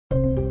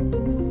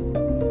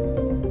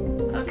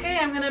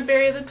gonna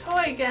bury the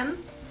toy again.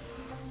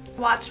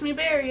 Watch me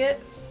bury it.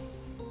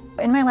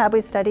 In my lab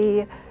we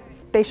study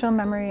spatial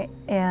memory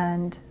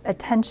and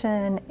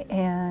attention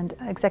and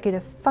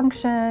executive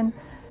function.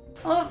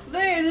 Oh,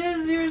 there it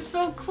is, you're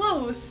so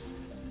close.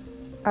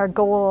 Our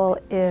goal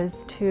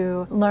is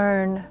to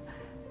learn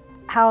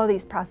how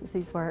these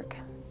processes work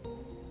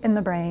in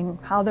the brain,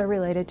 how they're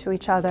related to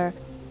each other.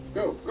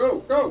 Go, go,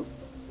 go!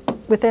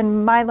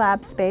 Within my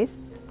lab space,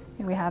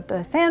 we have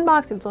the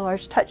sandbox, we have the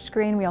large touch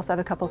screen. We also have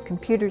a couple of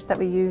computers that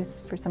we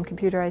use for some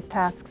computerized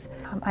tasks.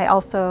 I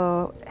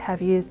also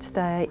have used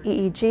the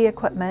EEG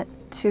equipment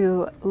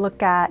to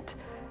look at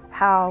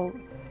how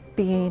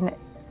being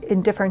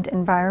in different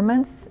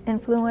environments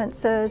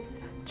influences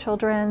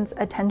children's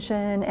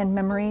attention and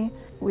memory.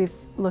 We've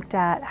looked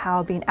at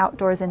how being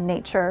outdoors in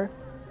nature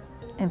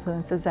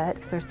influences it.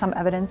 There's some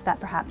evidence that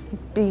perhaps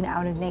being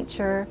out in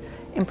nature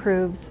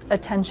improves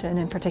attention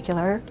in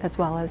particular, as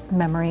well as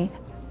memory.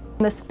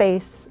 The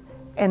space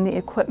and the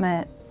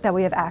equipment that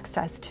we have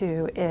access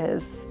to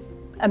is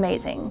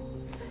amazing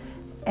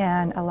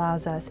and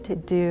allows us to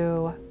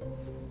do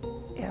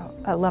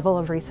a level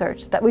of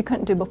research that we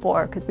couldn't do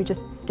before because we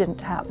just didn't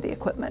have the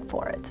equipment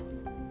for it.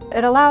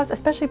 It allows,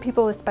 especially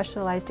people with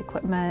specialized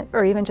equipment,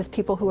 or even just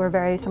people who are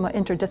very somewhat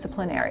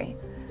interdisciplinary,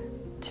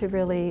 to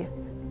really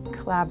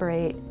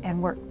collaborate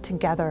and work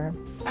together.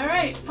 All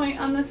right, point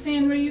on the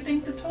sand where you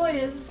think the toy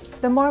is.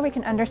 The more we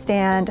can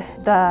understand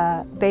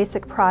the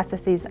basic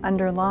processes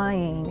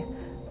underlying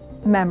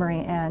memory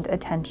and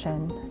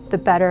attention, the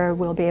better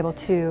we'll be able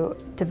to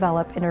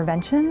develop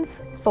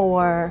interventions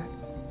for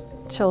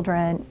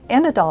children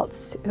and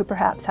adults who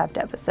perhaps have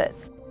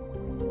deficits.